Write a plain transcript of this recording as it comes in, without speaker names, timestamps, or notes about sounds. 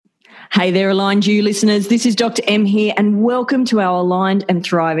Hey there, Aligned You listeners. This is Dr. M here, and welcome to our Aligned and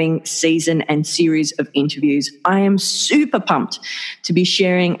Thriving season and series of interviews. I am super pumped to be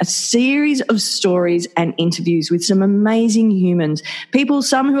sharing a series of stories and interviews with some amazing humans, people,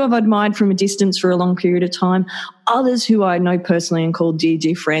 some who I've admired from a distance for a long period of time, others who I know personally and call dear,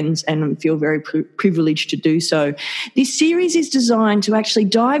 dear friends, and feel very privileged to do so. This series is designed to actually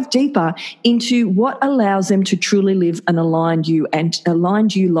dive deeper into what allows them to truly live an aligned you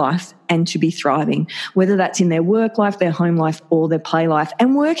life and to be thriving, whether that's in their work life, their home life, or their play life,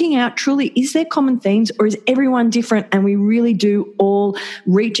 and working out truly, is there common themes or is everyone different and we really do all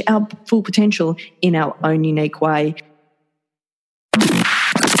reach our full potential in our own unique way.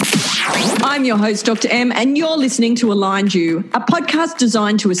 I'm your host, Dr. M, and you're listening to Aligned You, a podcast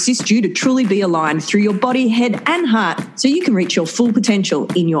designed to assist you to truly be aligned through your body, head, and heart so you can reach your full potential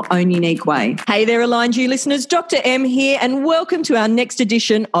in your own unique way. Hey there, Aligned You listeners, Dr. M here, and welcome to our next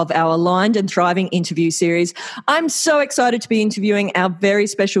edition of our Aligned and Thriving interview series. I'm so excited to be interviewing our very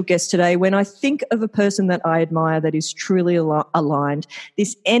special guest today. When I think of a person that I admire that is truly aligned,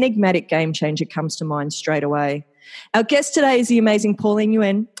 this enigmatic game changer comes to mind straight away. Our guest today is the amazing Pauline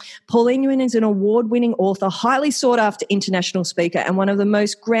Nguyen. Pauline Nguyen is an award-winning author, highly sought-after international speaker, and one of the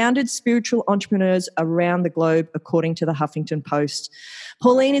most grounded spiritual entrepreneurs around the globe, according to the Huffington Post.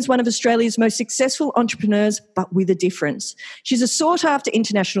 Pauline is one of Australia's most successful entrepreneurs, but with a difference. She's a sought-after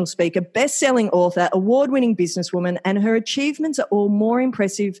international speaker, best-selling author, award-winning businesswoman, and her achievements are all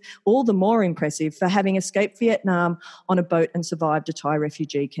the more impressive for having escaped Vietnam on a boat and survived a Thai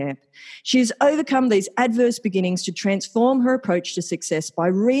refugee camp. She has overcome these adverse beginnings to transform her approach to success by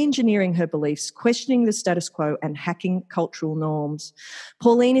re-engineering her beliefs, questioning the status quo, and hacking cultural norms.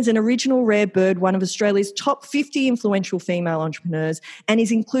 Pauline is an original rare bird, one of Australia's top 50 influential female entrepreneurs, and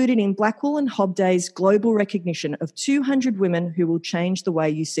is included in Blackwell and Hobday's global recognition of 200 women who will change the way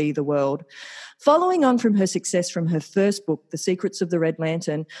you see the world. Following on from her success from her first book, The Secrets of the Red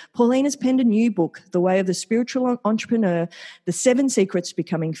Lantern, Pauline has penned a new book, The Way of the Spiritual Entrepreneur, The 7 Secrets to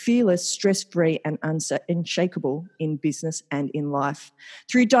Becoming Fearless, Stress-Free and Unshakable in Business and in Life.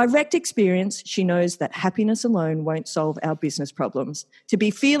 Through direct experience, she knows that happiness alone won't solve our business problems. To be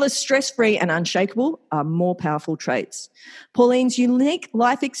fearless, stress-free and unshakable are more powerful traits. Pauline's unique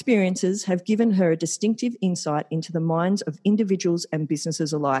life experiences have given her a distinctive insight into the minds of individuals and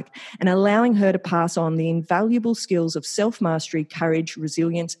businesses alike, and allowing her to pass on the invaluable skills of self-mastery, courage,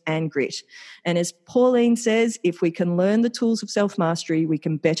 resilience, and grit. And as Pauline says, if we can learn the tools of self-mastery, we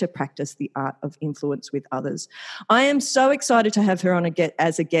can better practice the art of influence with others. I am so excited to have her on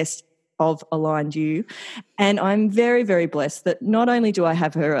as a guest of Aligned You. And I'm very, very blessed that not only do I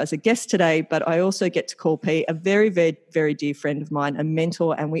have her as a guest today, but I also get to call P a very, very, very dear friend of mine, a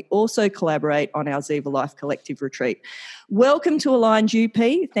mentor, and we also collaborate on our Ziva Life Collective retreat. Welcome to Aligned You,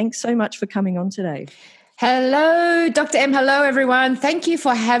 P. Thanks so much for coming on today. Hello, Dr. M. Hello, everyone. Thank you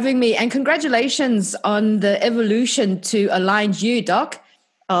for having me, and congratulations on the evolution to Aligned You, Doc.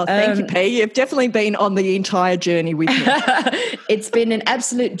 Oh, thank you, P. You've definitely been on the entire journey with me. It's been an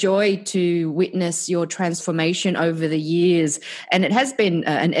absolute joy to witness your transformation over the years, and it has been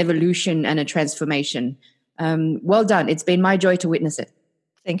an evolution and a transformation. Well done. It's been my joy to witness it.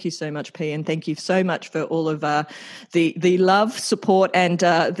 Thank you so much, P, and thank you so much for all of the love, support, and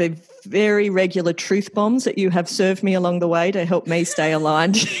the very regular truth bombs that you have served me along the way to help me stay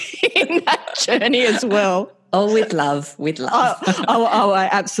aligned in that journey as well. Oh, with love, with love. I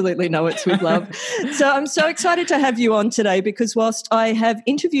absolutely know it's with love. So I'm so excited to have you on today because whilst I have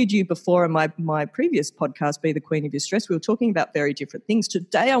interviewed you before in my previous podcast, Be the Queen of Your Stress, we were talking about very different things.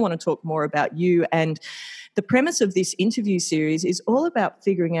 Today I want to talk more about you, and the premise of this interview series is all about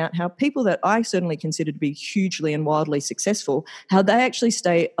figuring out how people that I certainly consider to be hugely and wildly successful, how they actually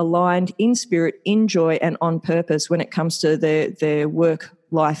stay aligned in spirit, in joy, and on purpose when it comes to their work,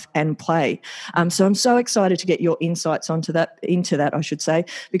 life and play. So I'm so excited to get your insights into that, I should say,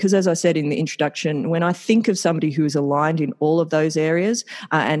 because as I said in the introduction, when I think of somebody who is aligned in all of those areas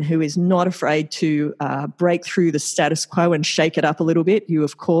and who is not afraid to break through the status quo and shake it up a little bit, you,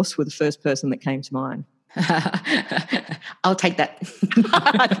 of course, were the first person that came to mind. I'll take that.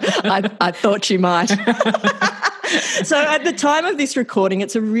 I thought you might. So at the time of this recording,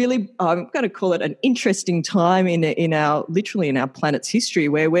 it's a really, I'm going to call it an interesting time in our planet's history,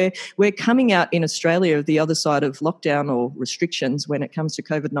 where we're coming out in Australia of the other side of lockdown or restrictions when it comes to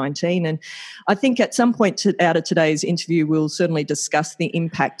COVID-19. And I think at some point out of today's interview, we'll certainly discuss the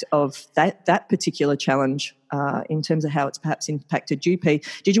impact of that particular challenge in terms of how it's perhaps impacted you, P.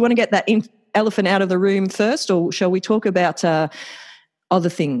 Did you want to get that elephant out of the room first, or shall we talk about other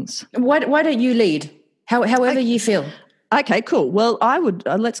things? Why don't you lead? However you feel. Okay, cool. Well, I would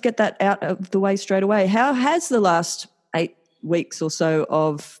let's get that out of the way straight away. How has the last 8 weeks or so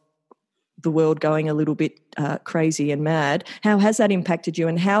of the world going a little bit crazy and mad, how has that impacted you,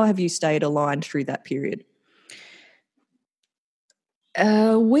 and how have you stayed aligned through that period?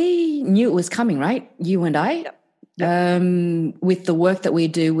 We knew it was coming, right? You and I. Yep. With the work that we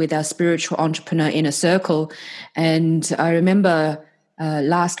do with our spiritual entrepreneur inner circle. And I remember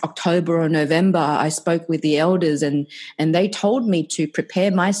last October or November, I spoke with the elders and they told me to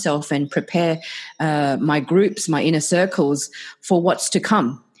prepare myself and prepare my groups, my inner circles for what's to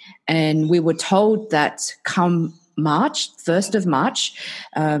come. And we were told that come March, 1st of March,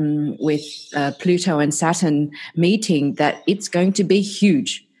 with Pluto and Saturn meeting, that it's going to be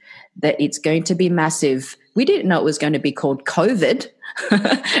huge, that it's going to be massive. We didn't know it was going to be called COVID,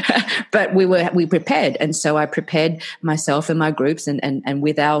 but we prepared. And so I prepared myself and my groups and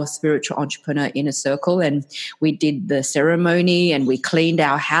with our spiritual entrepreneur inner circle, and we did the ceremony and we cleaned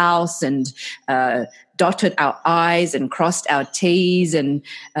our house and dotted our I's and crossed our T's, and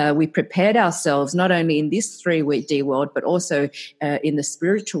we prepared ourselves not only in this 3D world, but also in the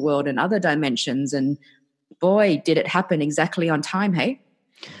spiritual world and other dimensions. And boy, did it happen exactly on time, hey?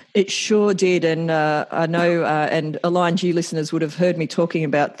 It sure did. And I know, and Aligned You listeners would have heard me talking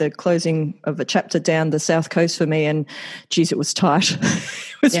about the closing of a chapter down the South Coast for me. And geez, it was tight.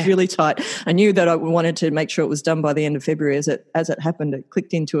 It was really tight. I knew that I wanted to make sure it was done by the end of February. As it happened, it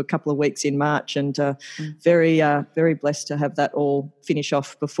clicked into a couple of weeks in March, and very blessed to have that all finish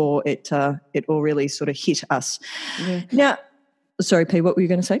off before it all really sort of hit us. Yeah. Now, sorry, P, what were you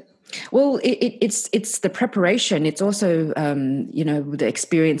going to say? Well, it's the preparation. It's also, the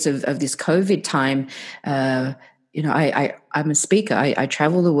experience of this COVID time. I'm a speaker. I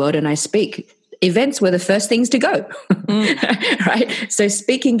travel the world and I speak. Events were the first things to go, right? So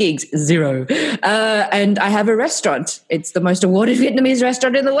speaking gigs, 0. And I have a restaurant. It's the most awarded Vietnamese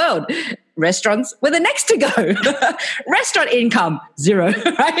restaurant in the world. Restaurants were the next to go. Restaurant income, 0,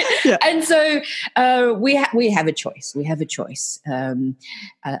 right? Yeah. And so we have a choice. We have a choice. And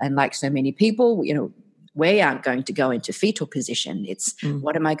like so many people, we aren't going to go into fetal position. It's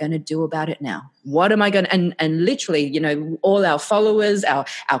what am I going to do about it now? What am I going to, and literally, all our followers, our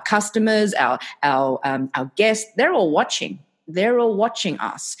customers, our guests, they're all watching. They're all watching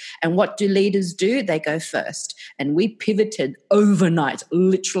us. And what do leaders do? They go first. And we pivoted overnight,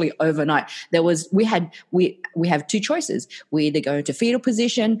 literally overnight. We have 2 choices. We either go into fetal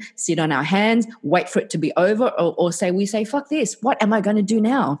position, sit on our hands, wait for it to be over, or we say, fuck this. What am I going to do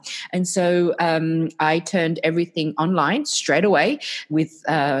now? And so I turned everything online straight away with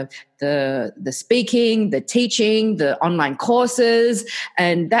the speaking, the teaching, the online courses,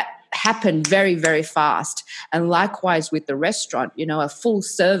 and that happened very, very fast. And likewise with the restaurant, a full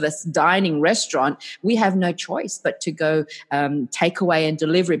service dining restaurant, we have no choice but to go takeaway and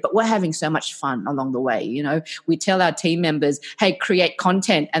delivery. But we're having so much fun along the way. We tell our team members, hey, create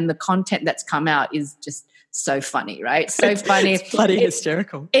content, and the content that's come out is just so funny, right? So funny. It's bloody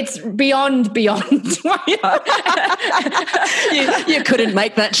hysterical. It's beyond. You couldn't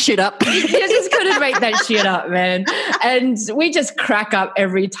make that shit up. You just couldn't make that shit up, man. And we just crack up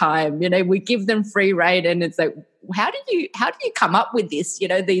every time. We give them free rein, and it's like, how did you come up with this?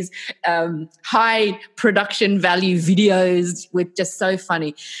 These high production value videos with just so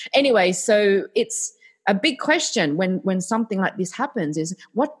funny. Anyway, so it's a big question when something like this happens is,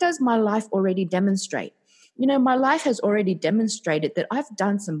 what does my life already demonstrate? My life has already demonstrated that I've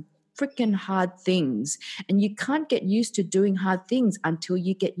done some freaking hard things, and you can't get used to doing hard things until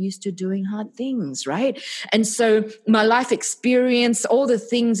you get used to doing hard things, right? And so my life experience, all the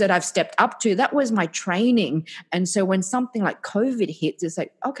things that I've stepped up to, that was my training. And so when something like COVID hits, it's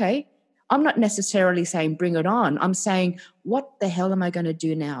like, okay, I'm not necessarily saying bring it on. I'm saying, what the hell am I going to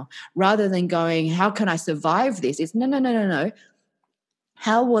do now? Rather than going, how can I survive this? It's no.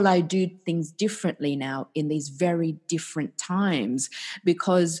 How will I do things differently now in these very different times?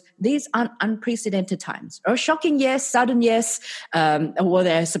 Because these aren't unprecedented times. Or shocking, yes, sudden, yes, or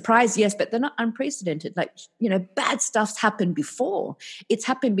they're surprised, yes, but they're not unprecedented. Like, bad stuff's happened before. It's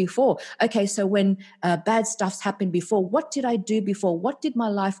happened before. Okay, so when bad stuff's happened before, what did I do before? What did my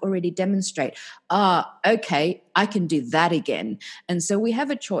life already demonstrate? Okay, I can do that again. And so we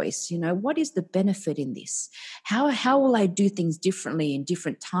have a choice, what is the benefit in this? How will I do things differently in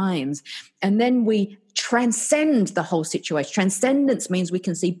different times? And then we transcend the whole situation. Transcendence means we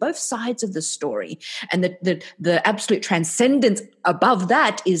can see both sides of the story. And the absolute transcendence above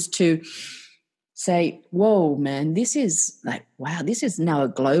that is to say, whoa, man, this is like, wow, this is now a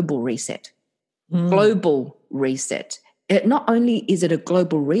global reset. Global reset. not only is it a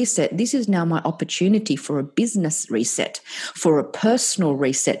global reset, this is now my opportunity for a business reset, for a personal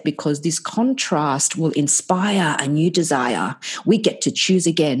reset, because this contrast will inspire a new desire. We get to choose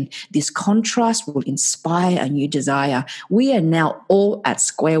again. This contrast will inspire a new desire. We are now all at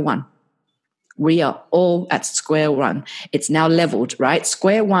square one. We are all at square one. It's now leveled, right?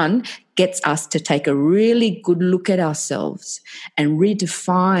 Square one gets us to take a really good look at ourselves and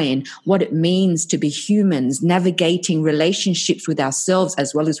redefine what it means to be humans, navigating relationships with ourselves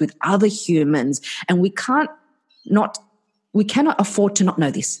as well as with other humans. And we cannot afford to not know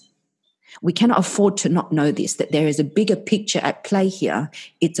this. We cannot afford to not know this, that there is a bigger picture at play here.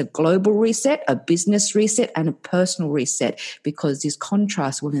 It's a global reset, a business reset, and a personal reset, because this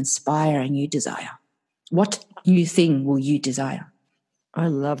contrast will inspire a new desire. What new thing will you desire? I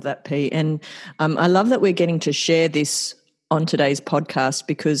love that, P. And I love that we're getting to share this on today's podcast,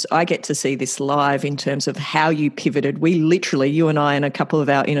 because I get to see this live in terms of how you pivoted. We literally, you and I and a couple of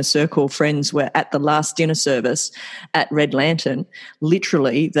our inner circle friends, were at the last dinner service at Red Lantern,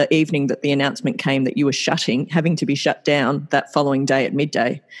 literally the evening that the announcement came that you were having to be shut down that following day at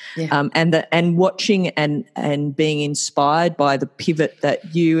midday. Yeah. And watching and being inspired by the pivot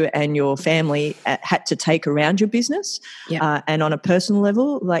that you and your family had to take around your business. Yeah. And on a personal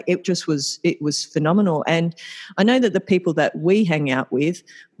level, like it was phenomenal. And I know that the people that we hang out with,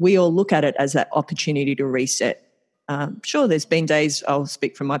 we all look at it as that opportunity to reset. Sure, there's been days, I'll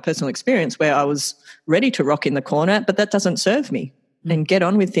speak from my personal experience, where I was ready to rock in the corner, but that doesn't serve me, and get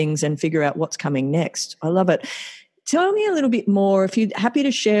on with things and figure out what's coming next. I love it. Tell me a little bit more, if you're happy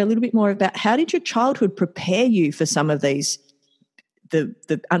to share a little bit more about how did your childhood prepare you for some of these, the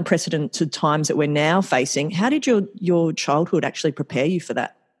unprecedented times that we're now facing? How did your childhood actually prepare you for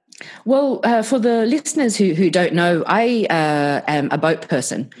that? Well, for the listeners who don't know, I am a boat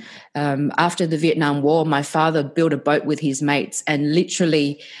person. After the Vietnam War, my father built a boat with his mates and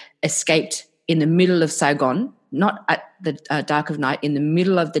literally escaped in the middle of Saigon, not at the dark of night, in the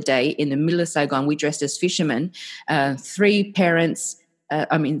middle of the day, in the middle of Saigon. We dressed as fishermen, three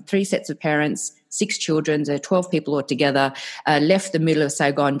sets of parents, 6 children, 12 people altogether, left the middle of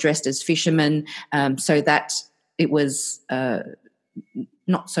Saigon dressed as fishermen, so that it was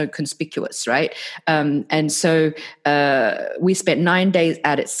not so conspicuous, right? And so we spent 9 days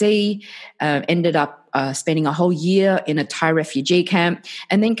out at sea, ended up spending a whole year in a Thai refugee camp,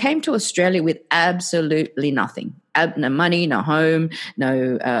 and then came to Australia with absolutely nothing. No money, no home,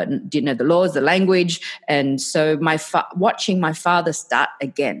 didn't know the laws, the language. And so watching my father start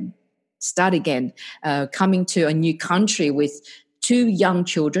again, coming to a new country with 2 young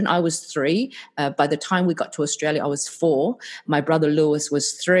children. I was 3. By the time we got to Australia, I was 4. My brother Lewis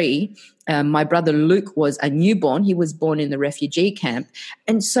was 3. My brother Luke was a newborn. He was born in the refugee camp.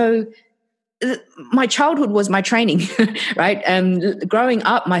 And so my childhood was my training, right? Growing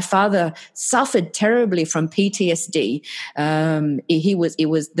up, my father suffered terribly from PTSD.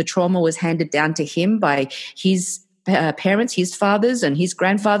 The trauma was handed down to him by his parents, his fathers and his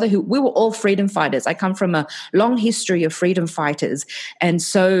grandfather, who we were all freedom fighters. I come from a long history of freedom fighters. And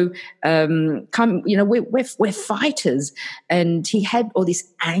so, we're fighters. And he had all this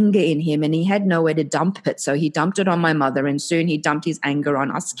anger in him and he had nowhere to dump it. So he dumped it on my mother, and soon he dumped his anger on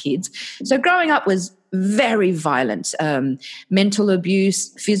us kids. So growing up was very violent, mental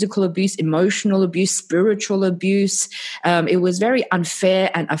abuse, physical abuse, emotional abuse, spiritual abuse. It was very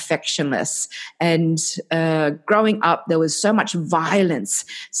unfair and affectionless. And growing up, there was so much violence.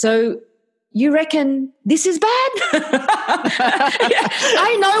 So you reckon this is bad?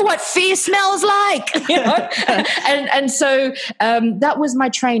 I know what fear smells like, and so that was my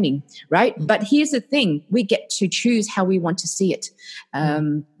training, right? But here's the thing: we get to choose how we want to see it,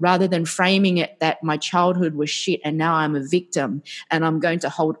 rather than framing it that my childhood was shit and now I'm a victim and I'm going to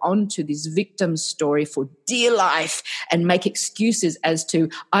hold on to this victim story for dear life and make excuses as to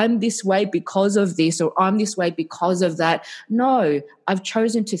I'm this way because of this or I'm this way because of that. No, I've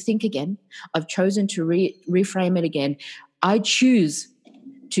chosen to think again. I've chosen to reframe it again. I choose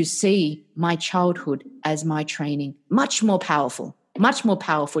to see my childhood as my training. Much more powerful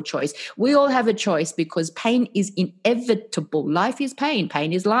choice. We all have a choice because pain is inevitable. Life is pain.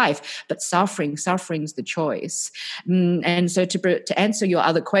 Pain is life. But suffering's the choice. And so to answer your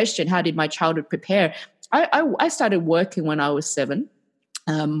other question, how did my childhood prepare? I started working when I was 7.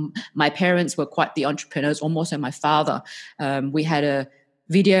 My parents were quite the entrepreneurs, or more so my father. We had a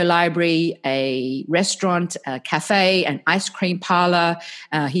video library, a restaurant, a cafe, an ice cream parlor.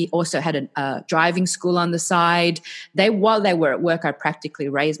 He also had a driving school on the side. While they were at work, I practically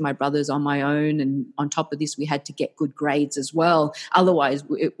raised my brothers on my own. And on top of this, we had to get good grades as well. Otherwise,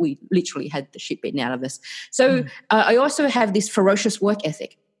 we literally had the shit beaten out of us. So I also have this ferocious work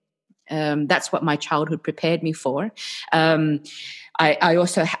ethic. That's what my childhood prepared me for. I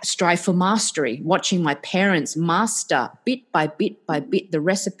also strive for mastery, watching my parents master bit by bit by bit the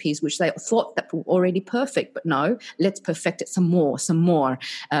recipes which they thought that were already perfect. But no, let's perfect it some more.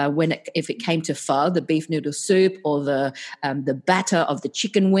 If it came to pho, the beef noodle soup, or the batter of the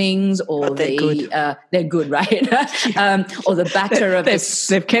chicken wings, or they're good, right? Or the batter of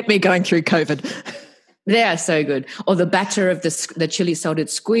they've kept me going through COVID. They are so good. Or the batter of the chili salted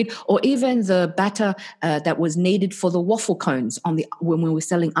squid, or even the batter that was needed for the waffle cones when we were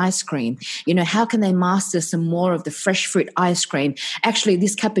selling ice cream. You know, how can they master some more of the fresh fruit ice cream? Actually,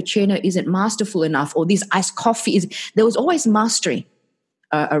 this cappuccino isn't masterful enough, or this iced coffee is. There was always mastery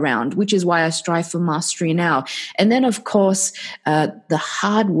around, which is why I strive for mastery now. And then, of course, the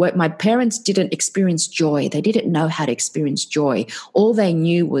hard work. My parents didn't experience joy. They didn't know how to experience joy. All they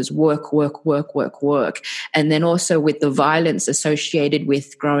knew was work, work, work, work, work. And then also with the violence associated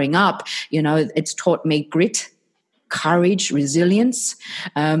with growing up, you know, it's taught me grit, courage, resilience.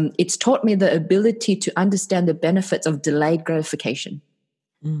 It's taught me the ability to understand the benefits of delayed gratification.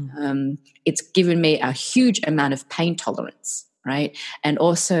 It's given me a huge amount of pain tolerance. Right. And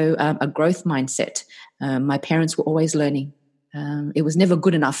also a growth mindset. My parents were always learning. It was never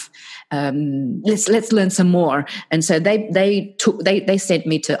good enough. Let's learn some more. And so they sent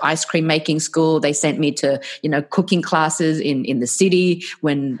me to ice cream making school. They sent me to, you know, cooking classes in the city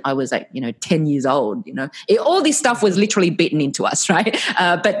when I was 10 years old. You know, all this stuff was literally bitten into us, right?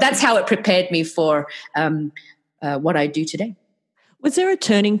 But that's how it prepared me for what I do today. Was there a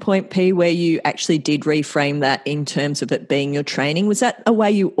turning point, P, where you actually did reframe that in terms of it being your training? Was that a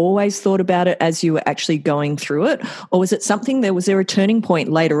way you always thought about it as you were actually going through it? Or was it was there a turning point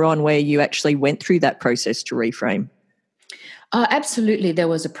later on where you actually went through that process to reframe? Absolutely, there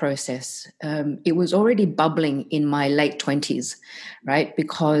was a process. It was already bubbling in my late 20s, right?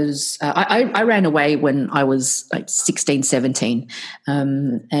 Because I ran away when I was like 16, 17.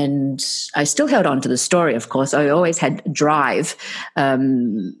 And I still held on to the story, of course. I always had drive.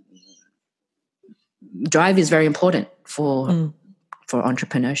 Drive is very important for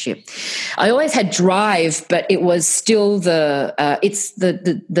entrepreneurship. I always had drive, but it was still the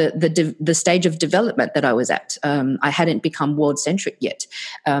stage of development that I was at. I hadn't become world centric yet,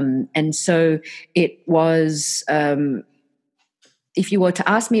 and so it was. If you were to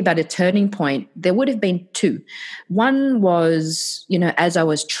ask me about a turning point, there would have been two. One was, you know, as I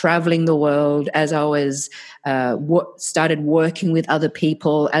was traveling the world, as I was started working with other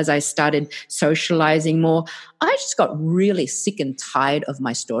people, as I started socializing more, I just got really sick and tired of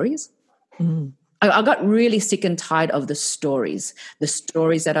my stories. I got really sick and tired of the stories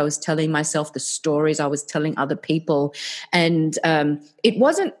that I was telling myself, the stories I was telling other people. And it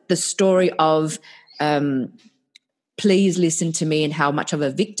wasn't the story of please listen to me and how much of a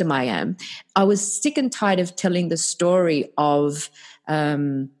victim I am. I was sick and tired of telling the story of,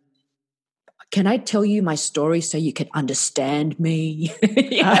 can I tell you my story so you can understand me?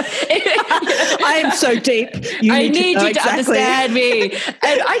 I am so deep. I need you to understand me. And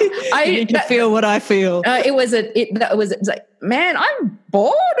I you need to feel what I feel. It was like, man, I'm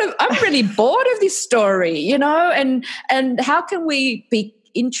really bored of this story, you know, and how can we be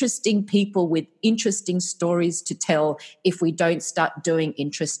interesting people with interesting stories to tell if we don't start doing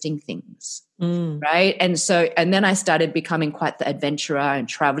interesting things, right? And then I started becoming quite the adventurer and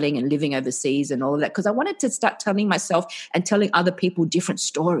traveling and living overseas and all of that because I wanted to start telling myself and telling other people different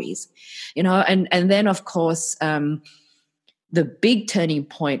stories, you know. And then, of course, the big turning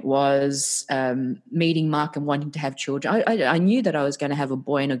point was meeting Mark and wanting to have children. I knew that I was going to have a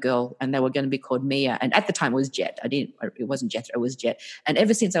boy and a girl, and they were going to be called Mia. And at the time, it was Jet. It wasn't Jethro, it was Jet. And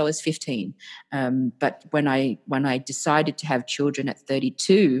ever since I was 15, but when I decided to have children at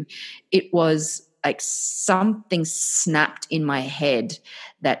 32, it was like something snapped in my head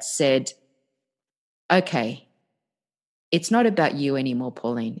that said, "Okay, it's not about you anymore,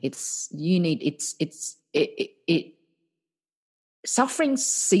 Pauline. Suffering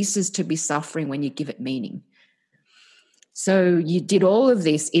ceases to be suffering when you give it meaning. So you did all of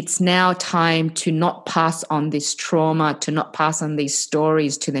this. It's now time to not pass on this trauma, to not pass on these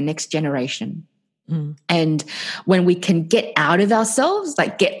stories to the next generation. And when we can get out of ourselves,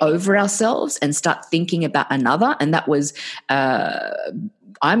 like get over ourselves and start thinking about another, and that was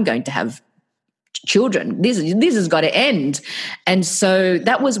I'm going to have children. This has got to end. And so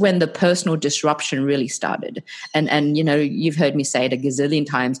that was when the personal disruption really started. And you've heard me say it a gazillion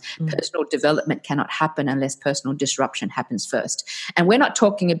times, personal development cannot happen unless personal disruption happens first. And we're not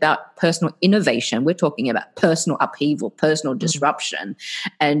talking about personal innovation. We're talking about personal upheaval, personal disruption.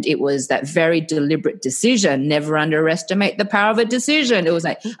 And it was that very deliberate decision. Never underestimate the power of a decision. It was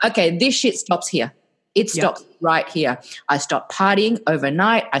like, okay, this shit stops here. It stops right here. I stopped partying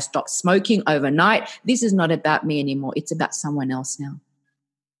overnight. I stopped smoking overnight. This is not about me anymore. It's about someone else now.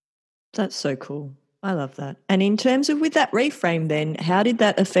 That's so cool. I love that. And in terms of with that reframe then, how did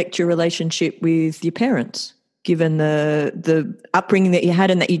that affect your relationship with your parents, given the upbringing that you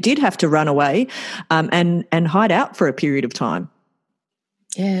had and that you did have to run away and hide out for a period of time?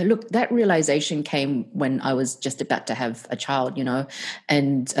 Yeah, look, that realization came when I was just about to have a child,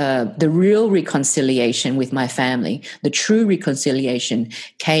 and the real reconciliation with my family, the true reconciliation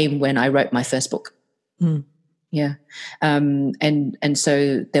came when I wrote my first book. Yeah. And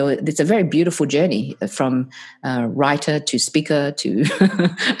so it's a very beautiful journey from writer to speaker to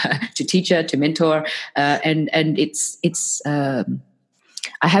to teacher to mentor. And it's I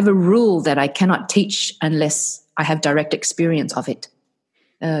have a rule that I cannot teach unless I have direct experience of it.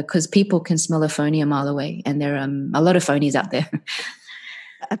 Because people can smell a phony a mile away, and there are a lot of phonies out there.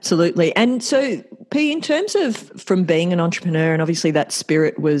 Absolutely. And so, P, in terms of from being an entrepreneur, and obviously that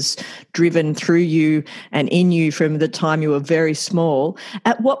spirit was driven through you and in you from the time you were very small,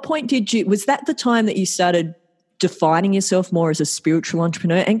 at what point was that the time that you started defining yourself more as a spiritual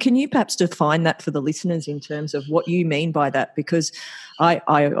entrepreneur? And can you perhaps define that for the listeners in terms of what you mean by that? Because I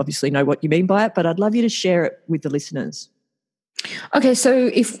obviously know what you mean by it, but I'd love you to share it with the listeners. Okay, so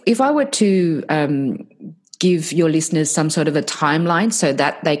if I were to give your listeners some sort of a timeline so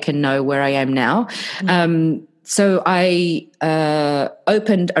that they can know where I am now. So I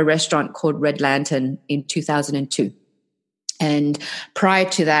opened a restaurant called Red Lantern in 2002. And prior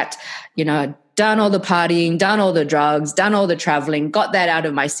to that, done all the partying, done all the drugs, done all the traveling, got that out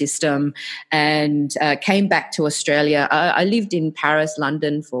of my system, and came back to Australia. I lived in Paris,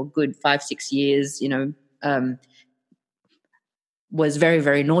 London for a good 5-6 years, was very,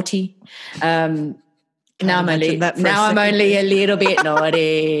 very naughty. Now I'm only a little bit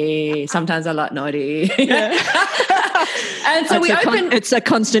naughty. Sometimes I like naughty. And so it's a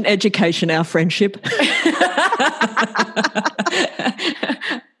constant education, our friendship.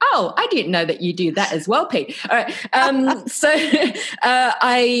 Oh, I didn't know that you do that as well, Pete. All right. So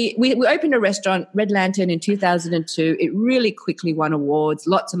we opened a restaurant, Red Lantern, in 2002. It really quickly won awards,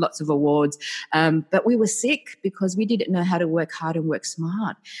 lots and lots of awards. But we were sick because we didn't know how to work hard and work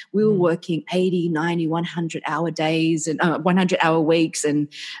smart. We were working 80, 90, 100-hour days and 100-hour weeks. And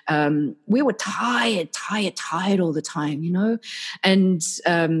we were tired all the time, And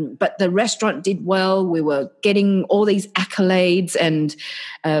but the restaurant did well. We were getting all these accolades and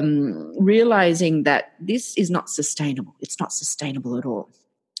realizing that this is not sustainable. It's not sustainable at all.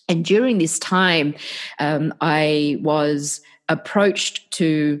 And during this time, I was approached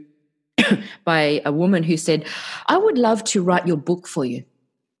by a woman who said, I would love to write your book for you.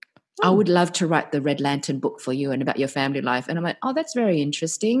 I would love to write the Red Lantern book for you and about your family life. And I'm like, oh, that's very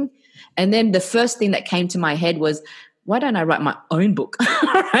interesting. And then the first thing that came to my head was, why don't I write my own book?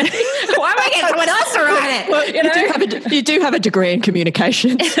 Right? Why am I getting someone else to write it? Well, you do have a degree in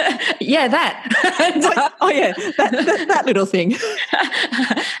communication. Yeah, that. That little thing.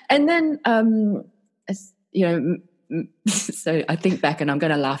 And then, so I think back and I'm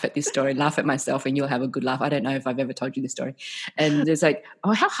going to laugh at this story, laugh at myself, and you'll have a good laugh. I don't know if I've ever told you this story. And it's like,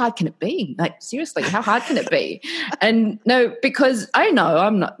 oh, how hard can it be? Like, seriously, how hard can it be? And no, because I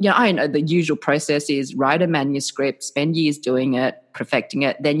know I know the usual process is write a manuscript, spend years doing it, perfecting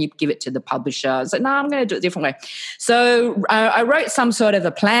it, then you give it to the publisher. So, no, I'm going to do it a different way. So I wrote some sort of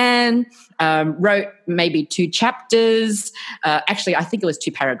a plan, wrote maybe 2 chapters. Actually, I think it was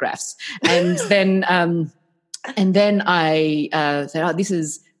 2 paragraphs. And then I said, oh, this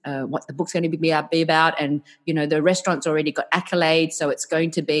is what the book's going to be about. And, the restaurant's already got accolades, so it's going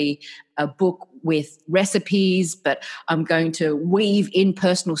to be a book with recipes, but I'm going to weave in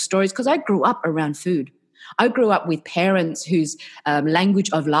personal stories because I grew up around food. I grew up with parents whose language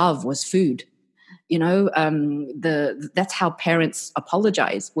of love was food. That's how parents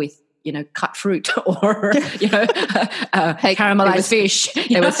apologize with, cut fruit or, caramelized fish.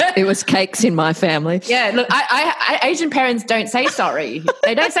 It was cakes in my family. Yeah, look, I Asian parents don't say sorry.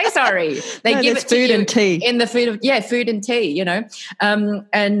 They don't say sorry. They give it to food you and tea. In the food of food and tea.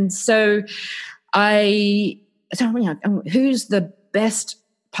 And so who's the best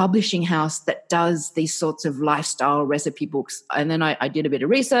publishing house that does these sorts of lifestyle recipe books. And then I did a bit of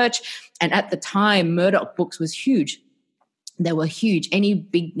research, and at the time, Murdoch Books was huge. They were huge. Any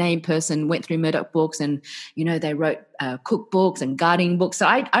big name person went through Murdoch Books, and, you know, they wrote cookbooks and gardening books. So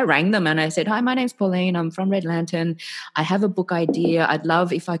I rang them and I said, hi, my name's Pauline. I'm from Red Lantern. I have a book idea. I'd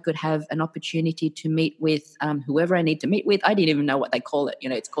love if I could have an opportunity to meet with whoever I need to meet with. I didn't even know what they call it. You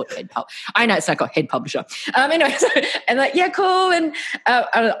know, it's called head pub. I know it's like a head publisher. Anyway, so, and like, yeah, cool. And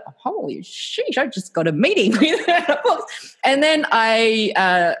holy sheesh, I just got a meeting with books. And then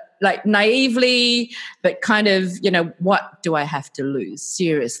I like naively, but kind of, you know, what do I have to lose?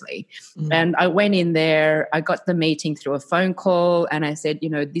 Seriously. And I went in there, I got the meeting through a phone call, and I said, you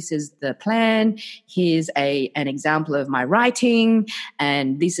know, this is the plan. Here's an example of my writing,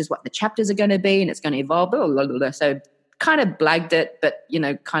 and this is what the chapters are going to be, and it's going to evolve. Blah, blah, blah, blah. So kind of blagged it, but, you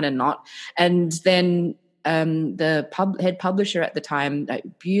know, kind of not. And then the head publisher at the time, a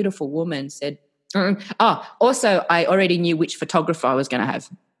beautiful woman, said, also, I already knew which photographer I was going to have.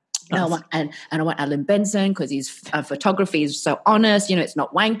 Nice. And I want Alan Benson because his photography is so honest, you know, it's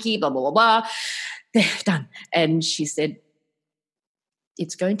not wanky, blah, blah, blah, blah. They're done. And she said,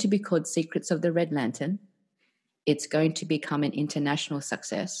 it's going to be called Secrets of the Red Lantern. It's going to become an international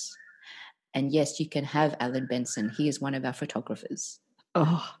success. And yes, you can have Alan Benson. He is one of our photographers.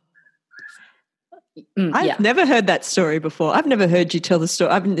 Oh, I've never heard that story before. I've never heard you tell the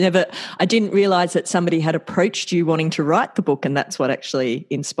story. I didn't realise that somebody had approached you wanting to write the book, and that's what actually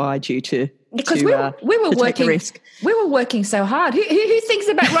inspired you to because we were working. We were working so hard. Who thinks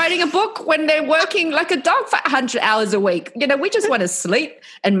about writing a book when they're working like a dog for 100 hours a week? You know, we just want to sleep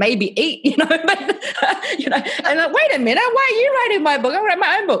and maybe eat. You know, but, you know. And like, wait a minute, why are you writing my book? I write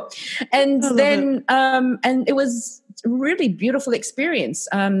my own book, and then and it was a really beautiful experience.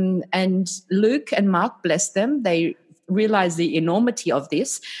 And Luke and Mark, bless them, they realized the enormity of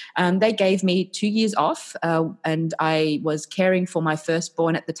this. They gave me 2 years off, and I was caring for my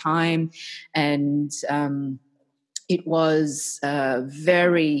firstborn at the time, and it was a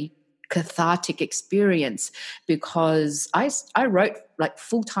very cathartic experience because I wrote like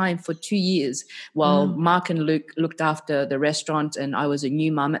full time for 2 years while Mark and Luke looked after the restaurant, and I was a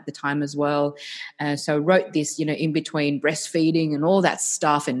new mum at the time as well. So wrote this, you know, in between breastfeeding and all that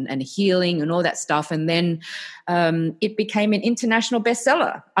stuff and healing and all that stuff. And then it became an international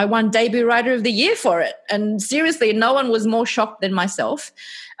bestseller. I won Debut Writer of the Year for it. And seriously, no one was more shocked than myself.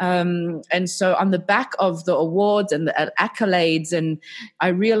 And so on the back of the awards and the accolades, and I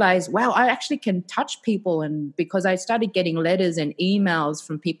realized, wow, I actually can touch people. And because I started getting letters and emails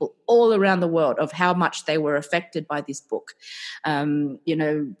from people all around the world of how much they were affected by this book.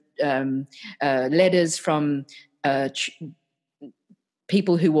 Letters from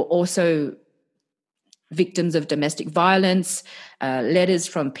people who were also victims of domestic violence, letters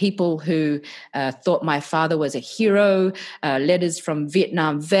from people who thought my father was a hero, letters from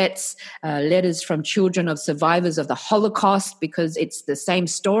Vietnam vets, letters from children of survivors of the Holocaust, because it's the same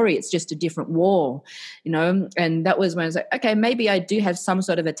story, it's just a different war, you know. And that was when I was like, okay, maybe I do have some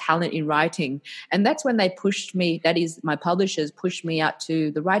sort of a talent in writing. And that's when they pushed me, that is, my publishers pushed me out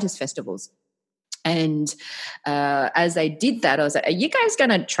to the writers' festivals. And as they did that, I was like, are you guys going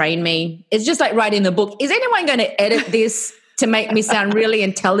to train me? It's just like writing the book. Is anyone going to edit this to make me sound really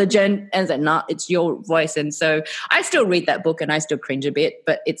intelligent? And I said, no, it's your voice. And so I still read that book and I still cringe a bit,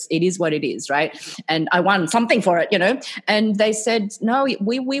 but it is what it is, right? And I won something for it, you know. And they said, no,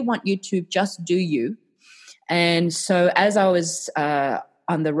 we want you to just do you. And so as I was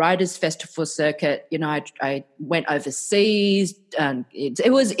on the Writers' Festival circuit, you know, I went overseas.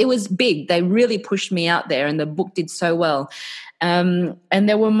 It was big. They really pushed me out there, and the book did so well. And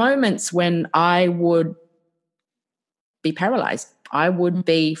there were moments when I would be paralyzed. I would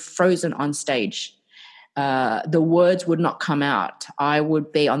be frozen on stage. The words would not come out. I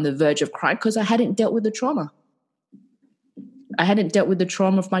would be on the verge of crying because I hadn't dealt with the trauma. I hadn't dealt with the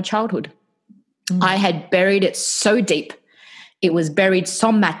trauma of my childhood. I had buried it so deep. It was buried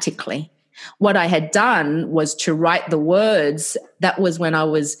somatically. What I had done was to write the words. That was when I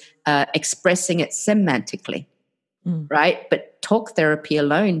was expressing it semantically, right? But talk therapy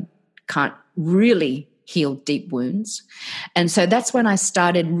alone can't really heal deep wounds. And so that's when I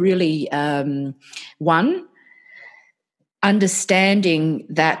started really, understanding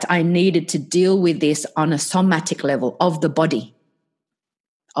that I needed to deal with this on a somatic level of the body.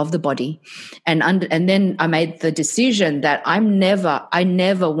 of the body. And then I made the decision that I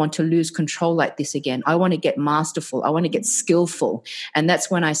never want to lose control like this again. I want to get masterful. I want to get skillful. And that's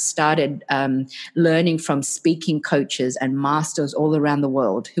when I started learning from speaking coaches and masters all around the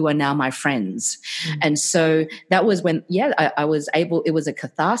world who are now my friends. Mm. And so that was when, I was able, it was a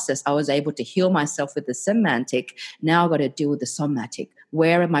catharsis. I was able to heal myself with the semantic. Now I've got to deal with the somatic.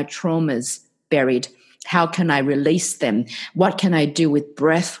 Where are my traumas buried? How can I release them? What can I do with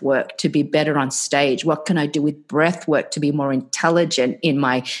breath work to be better on stage? What can I do with breath work to be more intelligent in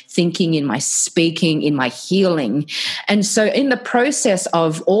my thinking, in my speaking, in my healing? And so in the process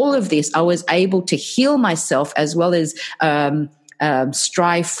of all of this, I was able to heal myself as well as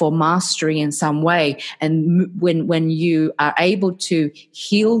strive for mastery in some way. And when you are able to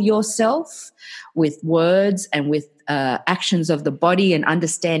heal yourself with words and with actions of the body and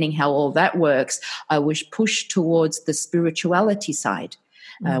understanding how all that works, I was pushed towards the spirituality side.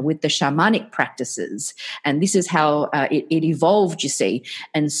 With the shamanic practices. And this is how it evolved, you see.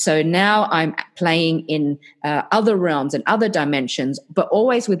 And so now I'm playing in other realms and other dimensions, but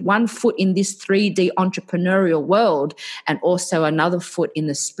always with one foot in this 3D entrepreneurial world and also another foot in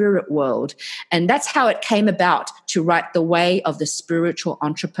the spirit world. And that's how it came about to write The Way of the Spiritual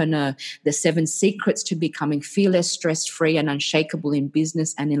Entrepreneur, the 7 secrets to becoming fearless, stress-free, and unshakable in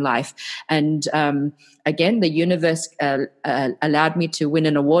business and in life. And again, the universe allowed me to win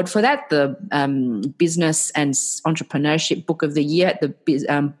an award for that, the Business and Entrepreneurship Book of the Year at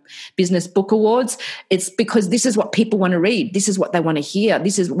the Business Book Awards. It's because this is what people want to read. This is what they want to hear.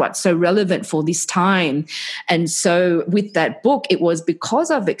 This is what's so relevant for this time. And so with that book, it was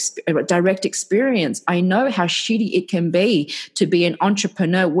because of direct experience. I know how shitty it can be to be an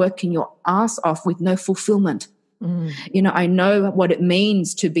entrepreneur working your ass off with no fulfillment. You know, I know what it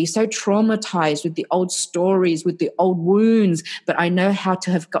means to be so traumatized with the old stories, with the old wounds, but I know how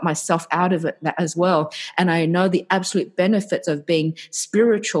to have got myself out of it as well. And I know the absolute benefits of being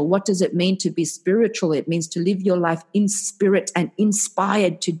spiritual. What does it mean to be spiritual? It means to live your life in spirit and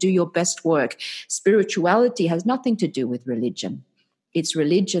inspired to do your best work. Spirituality has nothing to do with religion. It's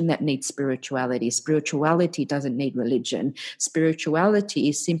religion that needs spirituality. Spirituality doesn't need religion. Spirituality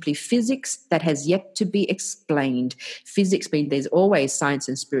is simply physics that has yet to be explained. Physics means there's always science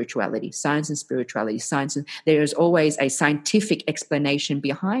and spirituality, science and spirituality, science. And there is always a scientific explanation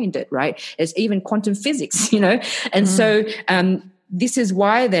behind it, right? It's even quantum physics, you know? And so this is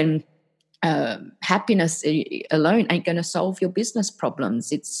why then happiness alone ain't going to solve your business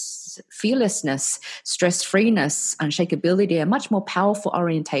problems. It's fearlessness, stress-freeness, unshakability are much more powerful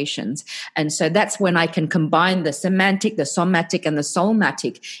orientations. And so that's when I can combine the semantic, the somatic, and the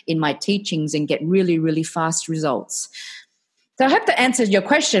soulmatic in my teachings and get really, really fast results. So I hope that answers your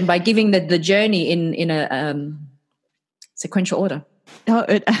question by giving the journey in a sequential order. Oh,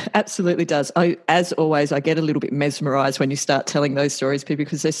 it absolutely does. As always, I get a little bit mesmerised when you start telling those stories, people,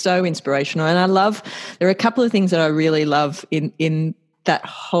 because they're so inspirational. And there are a couple of things that I really love in that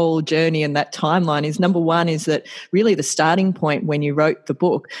whole journey and that timeline. Is number one is that really the starting point when you wrote the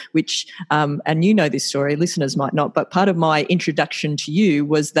book, which, and you know this story, listeners might not, but part of my introduction to you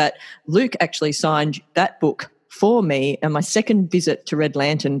was that Luke actually signed that book for me and my second visit to Red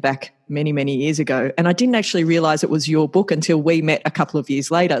Lantern back many, many years ago. And I didn't actually realise it was your book until we met a couple of years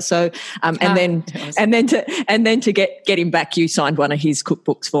later. So, and then to get him back, you signed one of his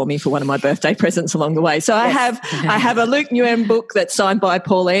cookbooks for me for one of my birthday presents along the way. So yes. I have a Luke Nguyen book that's signed by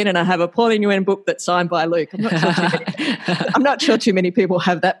Pauline, and I have a Pauline Nguyen book that's signed by Luke. I'm not sure too many people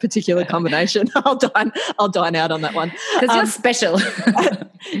have that particular combination. I'll dine out on that one. Because you're special.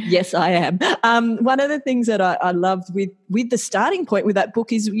 Yes, I am. One of the things that I loved with the starting point with that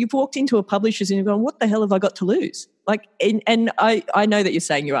book is you've walked into a publisher's and you've gone, what the hell have I got to lose? Like, and I know that you're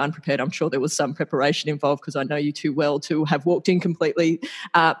saying you're unprepared. I'm sure there was some preparation involved because I know you too well to have walked in completely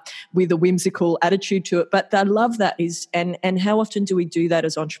with a whimsical attitude to it. But I love that and how often do we do that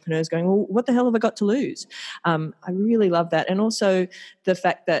as entrepreneurs going, well, what the hell have I got to lose? I really love that. And also the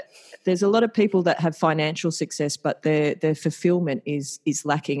fact that there's a lot of people that have financial success, but their fulfillment is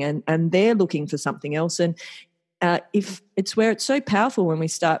lacking and they're looking for something else. And if it's where it's so powerful when we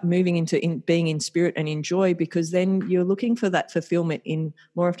start moving into being in spirit and in joy, because then you're looking for that fulfillment in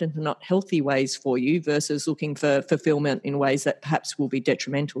more often than not healthy ways for you versus looking for fulfillment in ways that perhaps will be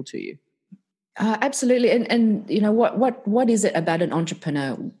detrimental to you. Absolutely. And you know, what is it about an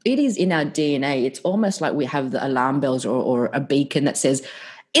entrepreneur? It is in our DNA. It's almost like we have the alarm bells or a beacon that says,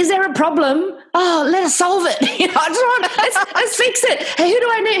 is there a problem? Oh, let us solve it. I just want let's fix it. Hey, who do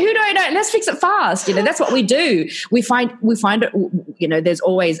I know? Who do I know? Let's fix it fast. That's what we do. We find it. There's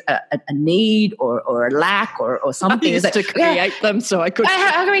always a need or a lack or something. I used to create them, so I could.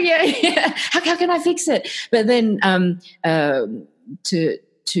 How can I fix it? But then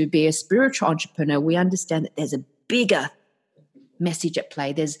to be a spiritual entrepreneur, we understand that there's a bigger message at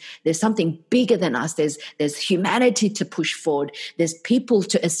play. There's something bigger than us. There's humanity to push forward. There's people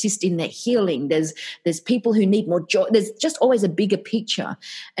to assist in their healing. There's people who need more joy. There's just always a bigger picture.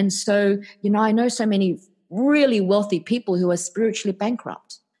 And so, I know so many really wealthy people who are spiritually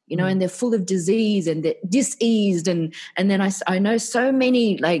bankrupt, and they're full of disease and they're diseased. And then I know so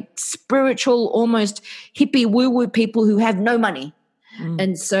many like spiritual, almost hippie woo-woo people who have no money.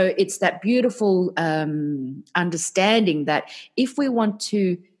 And so it's that beautiful understanding that if we want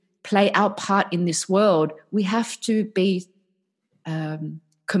to play our part in this world, we have to be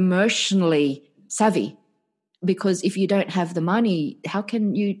commercially savvy, because if you don't have the money, how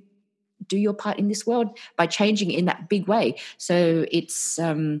can you do your part in this world? By changing it in that big way. So it's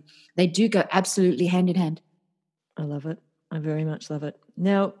they do go absolutely hand in hand. I love it. I very much love it.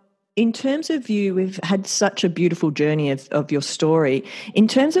 Now, in terms of you, we've had such a beautiful journey of your story. In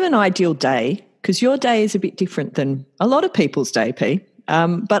terms of an ideal day, because your day is a bit different than a lot of people's day, P.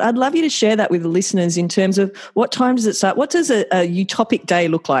 But I'd love you to share that with the listeners in terms of what time does it start? What does a utopic day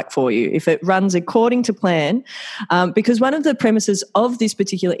look like for you if it runs according to plan? Because one of the premises of this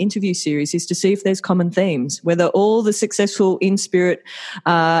particular interview series is to see if there's common themes, whether all the successful in spirit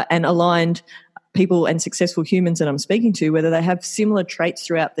and aligned people and successful humans that I'm speaking to, whether they have similar traits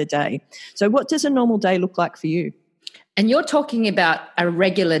throughout their day. So what does a normal day look like for you? And you're talking about a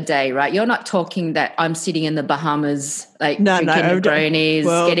regular day, right? You're not talking that I'm sitting in the Bahamas, drinking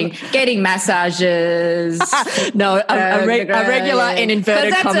Negronis, getting massages. No, a regular in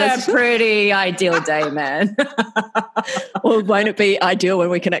inverted commas. That's a pretty ideal day, man. Well, won't it be ideal when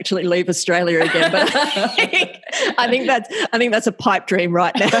we can actually leave Australia again? But I think that's a pipe dream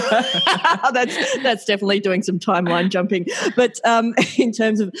right now. That's definitely doing some timeline jumping. But in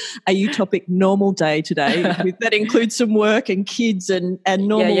terms of a utopic normal day today, that includes some work and kids and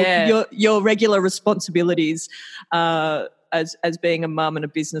normal your regular responsibilities as being a mum and a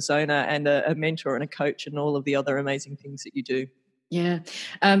business owner and a mentor and a coach and all of the other amazing things that you do. Yeah.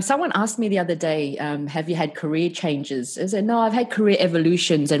 Someone asked me the other day, have you had career changes? I said, no, I've had career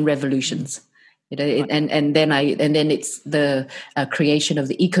evolutions and revolutions. And then it's the creation of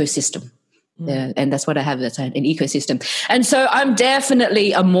the ecosystem. And that's what I have, that's an ecosystem. And so I'm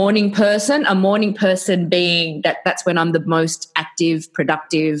definitely a morning person being that's when I'm the most active,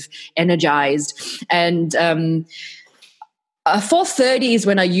 productive, energized. And 4:30 is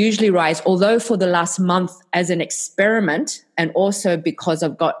when I usually rise, although for the last month as an experiment and also because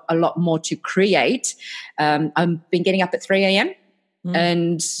I've got a lot more to create, I've been getting up at 3 a.m.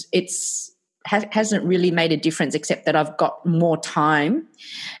 And hasn't really made a difference except that I've got more time.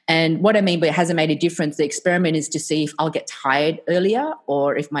 And what I mean by it hasn't made a difference, the experiment is to see if I'll get tired earlier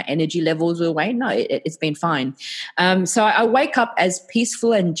or if my energy levels will wane. No, it's been fine. So I wake up as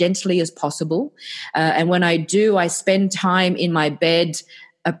peaceful and gently as possible. And when I do, I spend time in my bed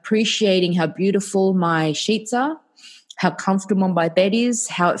appreciating how beautiful my sheets are, how comfortable my bed is,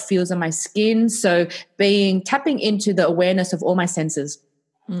 how it feels on my skin. So tapping into the awareness of all my senses.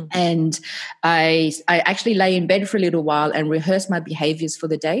 And I actually lay in bed for a little while and rehearse my behaviors for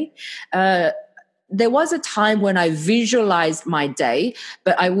the day. There was a time when I visualized my day,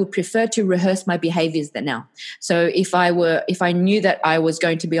 but I would prefer to rehearse my behaviors than now. So if I knew that I was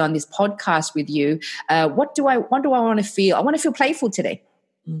going to be on this podcast with you, what do I want to feel? I want to feel playful today.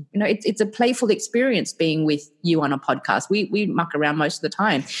 It's a playful experience being with you on a podcast. We muck around most of the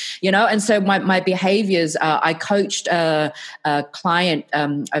time, and so my behaviors, I coached a client,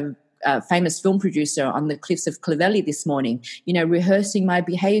 a famous film producer on the cliffs of Clovelly this morning, rehearsing my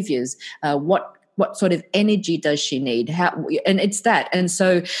behaviors, what sort of energy does she need? And it's that. And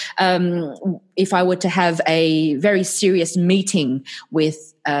so if I were to have a very serious meeting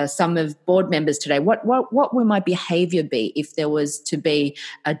with some of board members today, what will my behavior be if there was to be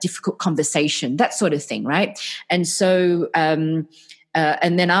a difficult conversation, that sort of thing, right? And so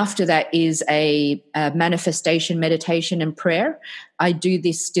and then after that is a manifestation, meditation and prayer. I do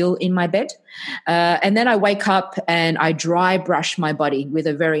this still in my bed. And then I wake up and I dry brush my body with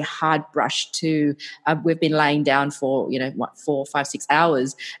a very hard brush we've been laying down for, 4, 5, 6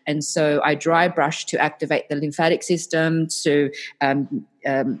 hours. And so I dry brush to activate the lymphatic system, to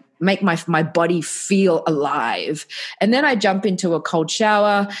make my body feel alive. And then I jump into a cold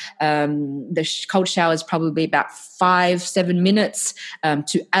shower. The cold shower is probably about 5-7 minutes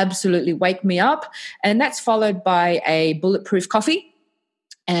to absolutely wake me up. And that's followed by a bulletproof coffee.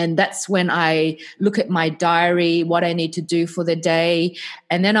 And that's when I look at my diary, what I need to do for the day.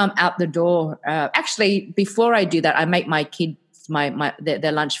 And then I'm out the door. Actually, before I do that, I make my kids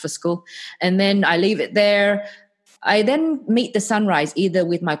their lunch for school. And then I leave it there. I then meet the sunrise, either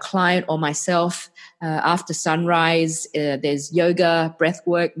with my client or myself. After sunrise, there's yoga, breath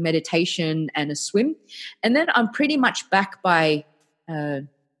work, meditation, and a swim. And then I'm pretty much back by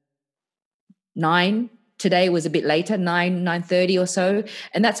 9. Today was a bit later, 9:30 or so.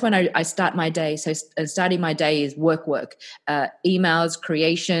 And that's when I start my day. So starting my day is work, emails,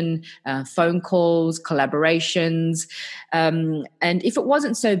 creation, phone calls, collaborations. And if it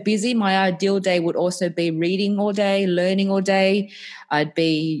wasn't so busy, my ideal day would also be reading all day, learning all day. I'd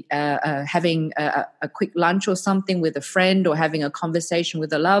be having a quick lunch or something with a friend, or having a conversation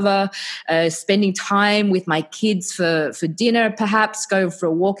with a lover, spending time with my kids for dinner, perhaps going for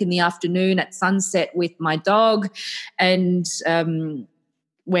a walk in the afternoon at sunset with my dog. And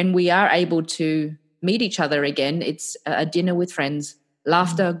when we are able to meet each other again, it's a dinner with friends,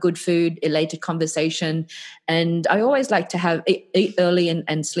 laughter, good food, elated conversation. And I always like to eat early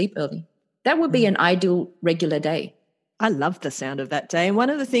and sleep early. That would be an ideal regular day. I love the sound of that day. And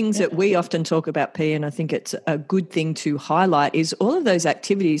one of the things that we often talk about, P, and I think it's a good thing to highlight, is all of those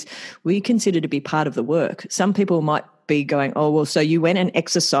activities we consider to be part of the work. Some people might be going, oh, well, so you went and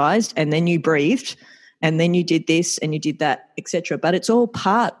exercised and then you breathed and then you did this and you did that, etc. But it's all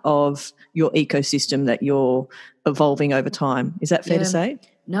part of your ecosystem that you're evolving over time. Is that fair to say?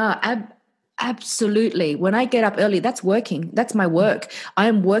 No, absolutely. When I get up early, that's working. That's my work. I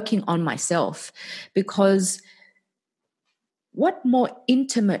am working on myself, because what more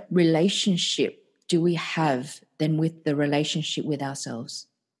intimate relationship do we have than with the relationship with ourselves,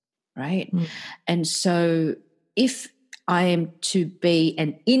 right? And so if I am to be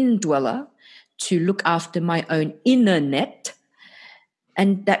an indweller, to look after my own inner net,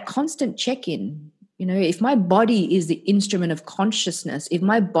 and that constant check-in, if my body is the instrument of consciousness, if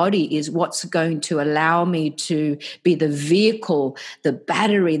my body is what's going to allow me to be the vehicle, the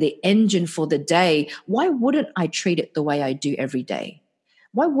battery, the engine for the day, why wouldn't I treat it the way I do every day?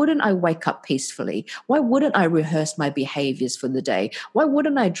 Why wouldn't I wake up peacefully? Why wouldn't I rehearse my behaviors for the day? Why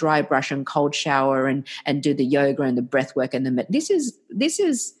wouldn't I dry brush and cold shower and do the yoga and the breath work and this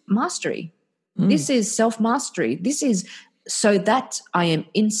is mastery. This is self-mastery. This is so that I am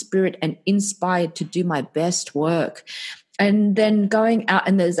in spirit and inspired to do my best work. And then going out,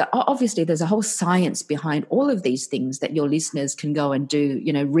 and there's a whole science behind all of these things that your listeners can go and do,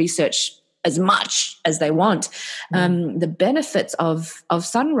 research as much as they want. The benefits of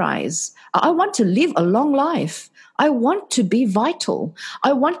sunrise. I want to live a long life. I want to be vital.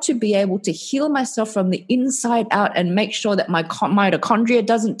 I want to be able to heal myself from the inside out and make sure that my mitochondria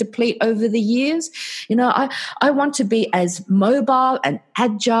doesn't deplete over the years. I want to be as mobile and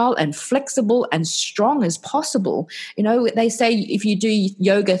agile and flexible and strong as possible. They say if you do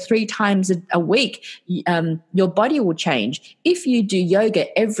yoga 3 times a week, your body will change. If you do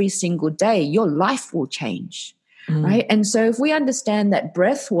yoga every single day, your life will change. Right. And so if we understand that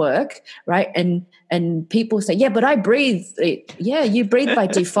breath work, right, and people say, yeah, but I breathe. Yeah, you breathe by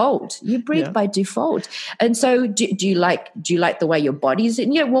default. You breathe by default. And so do you like the way your body is?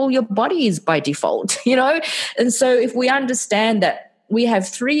 Yeah, well, your body is by default, And so if we understand that we have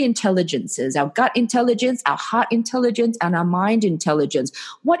 3 intelligences, our gut intelligence, our heart intelligence, and our mind intelligence,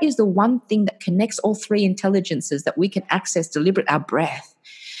 what is the one thing that connects all 3 intelligences that we can access deliberate? Our breath.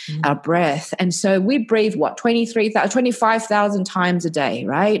 Our breath. And so we breathe 25,000 times a day,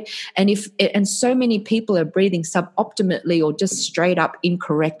 right? And so many people are breathing suboptimally or just straight up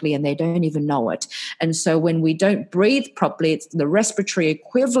incorrectly, and they don't even know it. And so when we don't breathe properly, it's the respiratory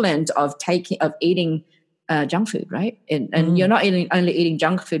equivalent of eating junk food, right? And you're not only eating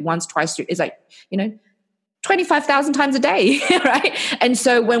junk food once, twice, it's like, 25,000 times a day, right? And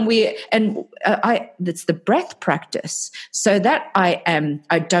so it's the breath practice, so that I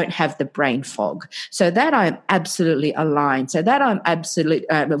don't have the brain fog, so that I'm absolutely aligned, so that I'm absolutely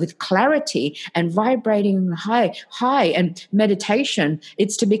with clarity and vibrating high, and meditation.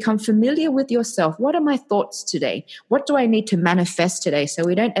 It's to become familiar with yourself. What are my thoughts today? What do I need to manifest today? So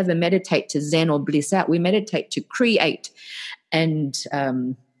we don't ever meditate to zen or bliss out. We meditate to create. And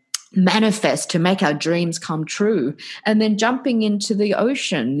manifest, to make our dreams come true. And then jumping into the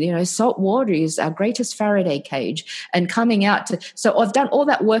ocean, salt water is our greatest Faraday cage, and coming out so I've done all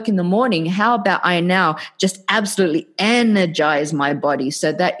that work in the morning. How about I now just absolutely energize my body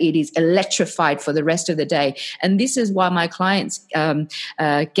so that it is electrified for the rest of the day? And this is why my clients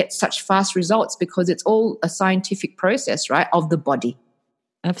get such fast results, because it's all a scientific process, right, of the body.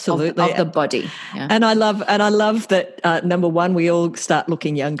 Absolutely. Of the body. Yeah. And I love that, number one, we all start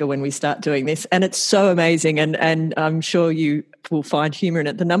looking younger when we start doing this. And it's so amazing. And I'm sure you will find humour in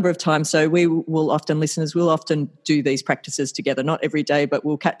it. The number of times, so listeners will often do these practices together, not every day, but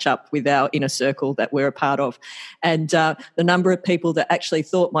we'll catch up with our inner circle that we're a part of. And the number of people that actually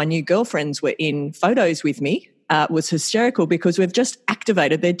thought my new girlfriends were in photos with me was hysterical, because we've just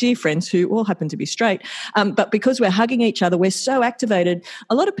activated. They're dear friends who all happen to be straight. But because we're hugging each other, we're so activated.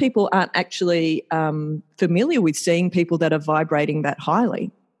 A lot of people aren't actually familiar with seeing people that are vibrating that highly.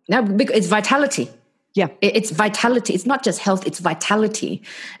 No, because it's vitality. Yeah. It's vitality. It's not just health, it's vitality,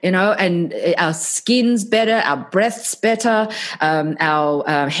 and our skin's better, our breath's better,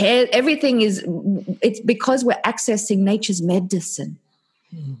 our hair, everything it's because we're accessing nature's medicine.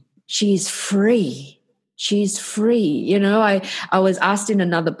 She's free. She's free. I was asked in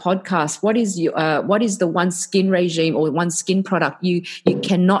another podcast, what is the one skin regime or one skin product you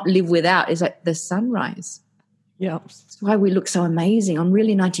cannot live without? It's like the sunrise. Yeah. That's why we look so amazing. I'm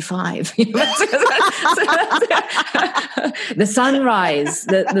really 95. The sunrise,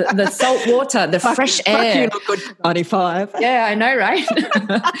 the salt water, the fresh air. You look good for 95. Yeah, I know, right?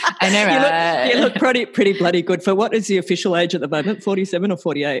 I know, right? You look pretty bloody good. For what is the official age at the moment? 47 or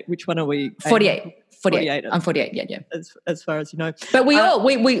 48? Which one are we? 48. 48. I'm 48. Yeah. As far as you know. But we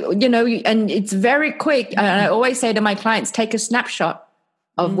and it's very quick. I always say to my clients, take a snapshot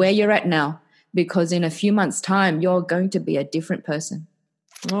of where you're at now, because in a few months' time, you're going to be a different person.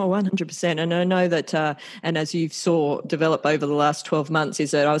 Oh, 100%. And I know that, and as you saw develop over the last 12 months, is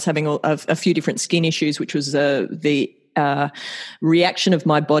that I was having a few different skin issues, which was the reaction of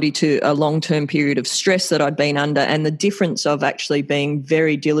my body to a long-term period of stress that I'd been under, and the difference of actually being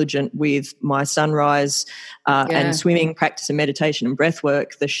very diligent with my sunrise and swimming practice and meditation and breath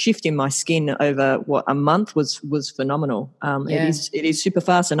work. The shift in my skin over a month was phenomenal. It is super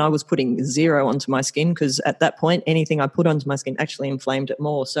fast, and I was putting 0 onto my skin, because at that point anything I put onto my skin actually inflamed it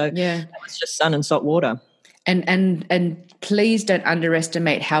more. So that was just sun and salt water. And please don't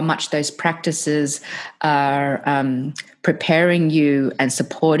underestimate how much those practices are preparing you and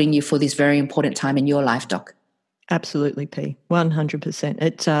supporting you for this very important time in your life, Doc. Absolutely, P.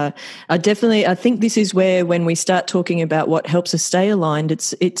 100%. I think this is where, when we start talking about what helps us stay aligned,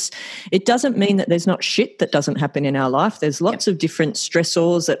 it doesn't mean that there's not shit that doesn't happen in our life. There's lots of different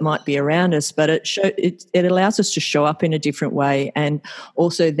stressors that might be around us, but it allows us to show up in a different way, and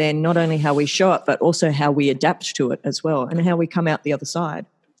also then not only how we show up, but also how we adapt to it as well, and how we come out the other side.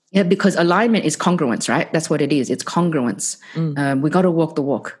 Yeah, because alignment is congruence, right? That's what it is. It's congruence. We got to walk the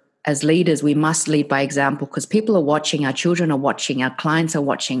walk. As leaders, we must lead by example, because people are watching, our children are watching, our clients are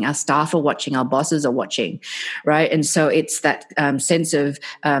watching, our staff are watching, our bosses are watching, right? And so it's that sense of,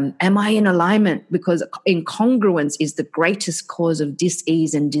 am I in alignment? Because incongruence is the greatest cause of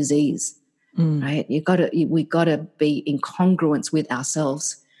dis-ease and disease, right? We got to be in congruence with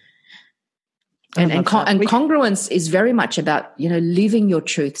ourselves. And congruence is very much about, living your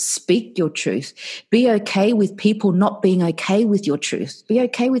truth, speak your truth, be okay with people not being okay with your truth, be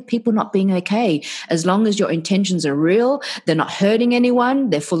okay with people not being okay, as long as your intentions are real, they're not hurting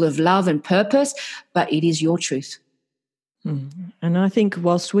anyone, they're full of love and purpose, but it is your truth. And I think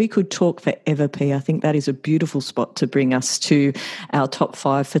whilst we could talk forever, P, I think that is a beautiful spot to bring us to our top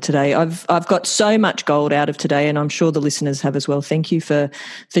 5 for today. I've got so much gold out of today, and I'm sure the listeners have as well. Thank you for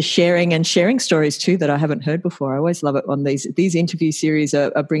sharing stories too that I haven't heard before. I always love it when these interview series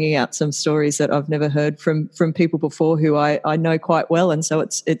are bringing out some stories that I've never heard from people before who I know quite well, and so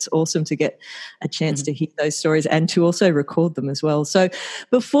it's awesome to get a chance to hear those stories and to also record them as well. So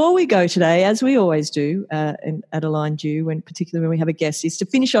before we go today, as we always do at Aligned You, particularly when we have a guest, is to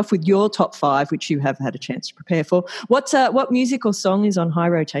finish off with your top 5, which you have had a chance to prepare for. What music or song is on high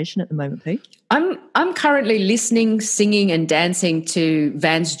rotation at the moment, Pete? I'm currently listening, singing, and dancing to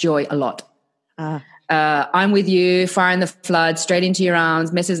Vance Joy a lot. I'm With You, Fire in the Flood, Straight Into Your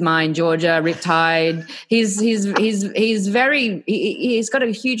Arms, Mrs. Mine, Georgia, Riptide. He's got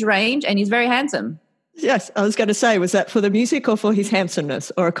a huge range, and he's very handsome. Yes, I was going to say, was that for the music or for his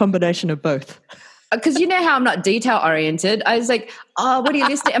handsomeness, or a combination of both? Because you know how I'm not detail oriented. I was like, oh, what are you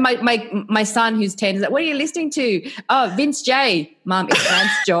listening? And my son, who's 10, is like, what are you listening to? Oh, Vince J. Mum, it's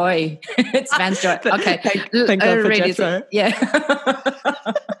Vance Joy. It's Vance Joy. Okay. Thank God for Jethro. Yeah.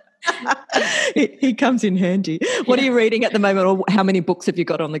 He comes in handy. What are you reading at the moment, or how many books have you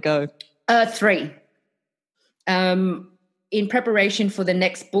got on the go? 3. In preparation for the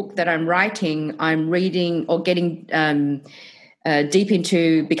next book that I'm writing, I'm reading or getting deep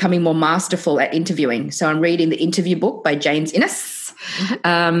into becoming more masterful at interviewing. So I'm reading the interview book by James Innes,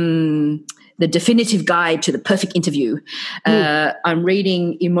 The Definitive Guide to the Perfect Interview. I'm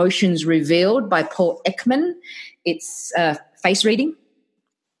reading Emotions Revealed by Paul Ekman. It's face reading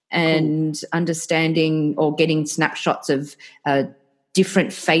and understanding or getting snapshots of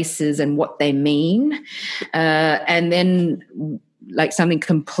different faces and what they mean. And then like something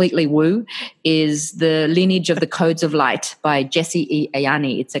completely woo is The Lineage of the Codes of Light by Jesse E.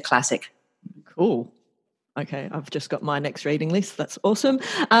 Ayani. It's a classic. Cool. Okay, I've just got my next reading list. That's awesome.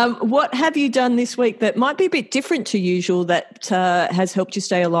 What have you done this week that might be a bit different to usual that has helped you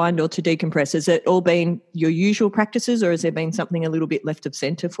stay aligned or to decompress? Has it all been your usual practices, or has there been something a little bit left of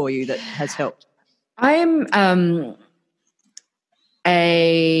centre for you that has helped? I'm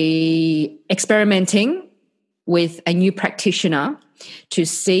experimenting with a new practitioner to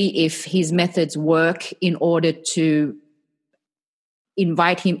see if his methods work in order to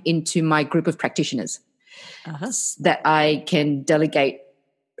invite him into my group of practitioners. That I can delegate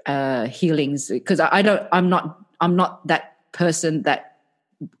healings, because I'm not that person that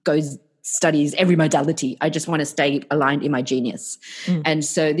studies every modality. I just want to stay aligned in my genius. And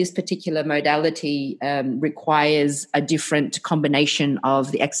so this particular modality requires a different combination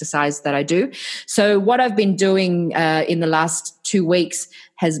of the exercise that I do. So what I've been doing in the last 2 weeks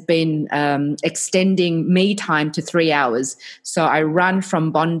has been extending me time to 3 hours. So I run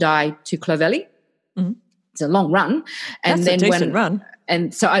from Bondi to Clovelly. It's a long run, and that's then a decent run.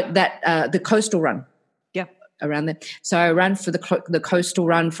 And so the coastal run, around there. So I ran for the coastal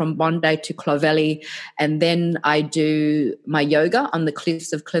run from Bondi to Clovelly, and then I do my yoga on the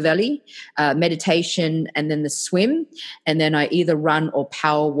cliffs of Clovelly, meditation, and then the swim, and then I either run or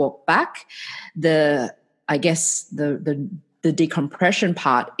power walk back. The decompression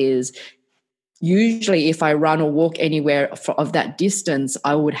part is, usually if I run or walk anywhere of that distance,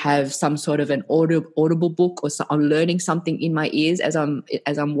 I would have some sort of an audible book, or I'm learning something in my ears as I'm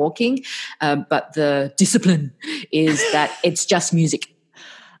walking. But the discipline is that it's just music.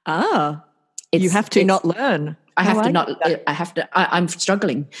 You have to not learn. I'm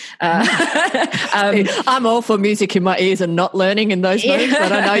struggling. I'm all for music in my ears and not learning in those moments,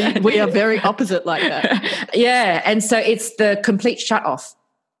 but I know we are very opposite like that. Yeah. And so it's the complete shut off.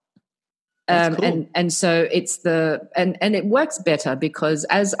 Cool. And so it's and it works better, because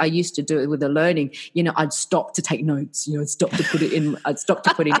as I used to do it with the learning, I'd stop to take notes, I'd stop to put in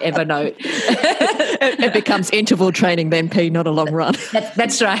Evernote. It becomes interval training then, P, not a long run.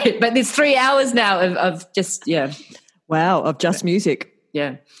 That's right. But there's 3 hours now of just, Wow, of just music.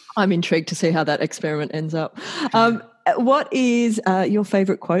 Yeah. I'm intrigued to see how that experiment ends up. What is your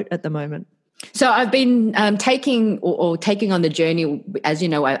favourite quote at the moment? So I've been taking on the journey. As you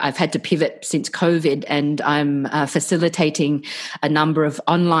know, I've had to pivot since COVID, and I'm facilitating a number of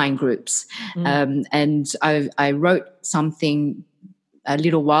online groups. And I wrote something a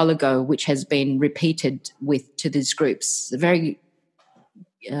little while ago, which has been repeated to these groups, very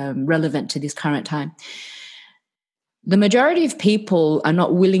relevant to this current time. The majority of people are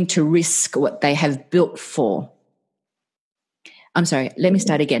not willing to risk what they have built for. I'm sorry, let me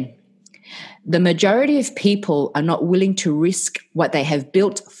start again. The majority of people are not willing to risk what they have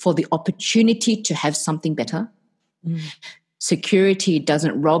built for the opportunity to have something better. Security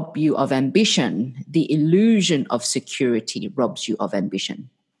doesn't rob you of ambition. The illusion of security robs you of ambition.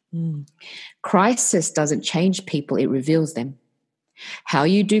 Crisis doesn't change people, it reveals them. How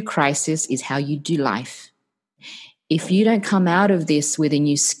you do crisis is how you do life. If you don't come out of this with a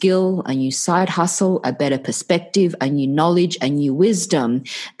new skill, a new side hustle, a better perspective, a new knowledge, a new wisdom,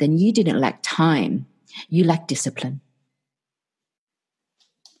 then you didn't lack time. You lack discipline.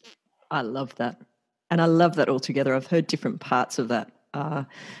 I love that. And I love that altogether. I've heard different parts of that,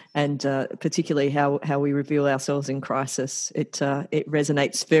 and particularly how we reveal ourselves in crisis. It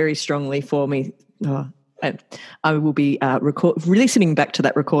resonates very strongly for me. And I will be listening back to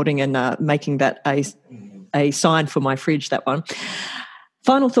that recording and making that a sign for my fridge, that one.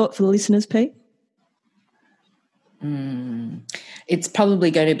 Final thought for the listeners, Pete? It's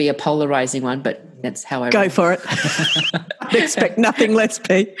probably going to be a polarizing one, but that's how I go for it. I expect nothing less,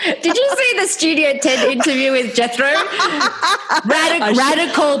 Pete. Did you see the Studio 10 interview with Jethro?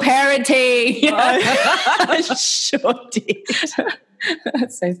 Radical parenting. I sure did.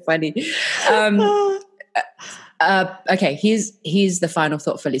 That's so funny. Okay, here's the final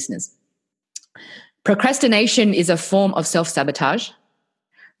thought for listeners. Procrastination is a form of self-sabotage.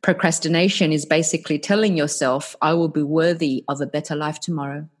 procrastination is basically telling yourself, I will be worthy of a better life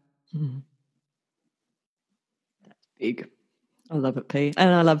tomorrow. That's big. I love it, P.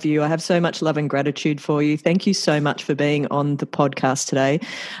 And I love you. I have so much love and gratitude for you. Thank you so much for being on the podcast today.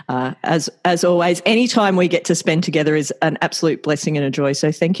 As always, any time we get to spend together is an absolute blessing and a joy.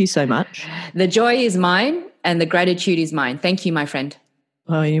 So thank you so much. The joy is mine and the gratitude is mine. Thank you, my friend.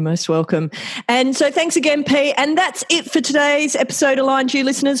 Oh, you're most welcome. And so thanks again, P. And that's it for today's episode, Aligned You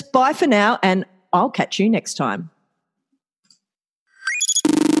listeners. Bye for now, and I'll catch you next time.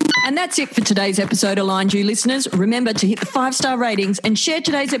 And that's it for today's episode, Aligned You listeners. Remember to hit the 5-star ratings and share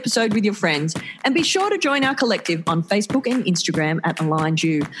today's episode with your friends. And be sure to join our collective on Facebook and Instagram at Aligned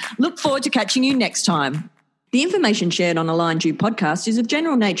You. Look forward to catching you next time. The information shared on Aligned You podcast is of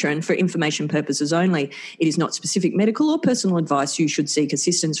general nature and for information purposes only. It is not specific medical or personal advice. You should seek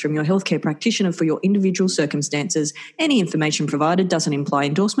assistance from your healthcare practitioner for your individual circumstances. Any information provided doesn't imply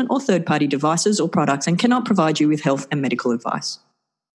endorsement or third-party devices or products and cannot provide you with health and medical advice.